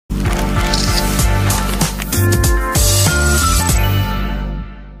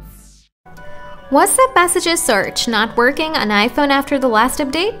WhatsApp messages search not working on iPhone after the last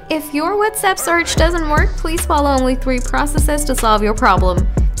update? If your WhatsApp search doesn't work, please follow only 3 processes to solve your problem.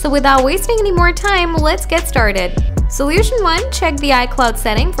 So without wasting any more time, let's get started. Solution 1. Check the iCloud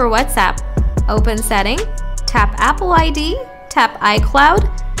setting for WhatsApp. Open Setting, tap Apple ID, tap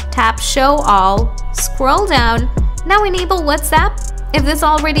iCloud, tap Show All, scroll down. Now enable WhatsApp. If this is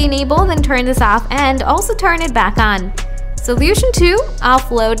already enabled, then turn this off and also turn it back on. Solution 2.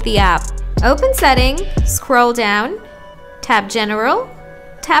 Offload the app. Open Setting, scroll down, tap General,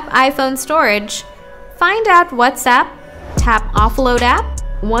 tap iPhone Storage, find out WhatsApp, tap Offload app.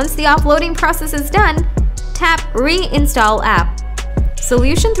 Once the offloading process is done, tap Reinstall app.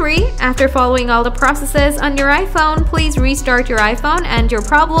 Solution 3. After following all the processes on your iPhone, please restart your iPhone and your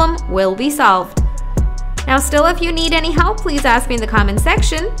problem will be solved. Now still, if you need any help, please ask me in the comment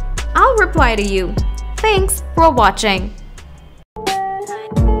section. I'll reply to you. Thanks for watching.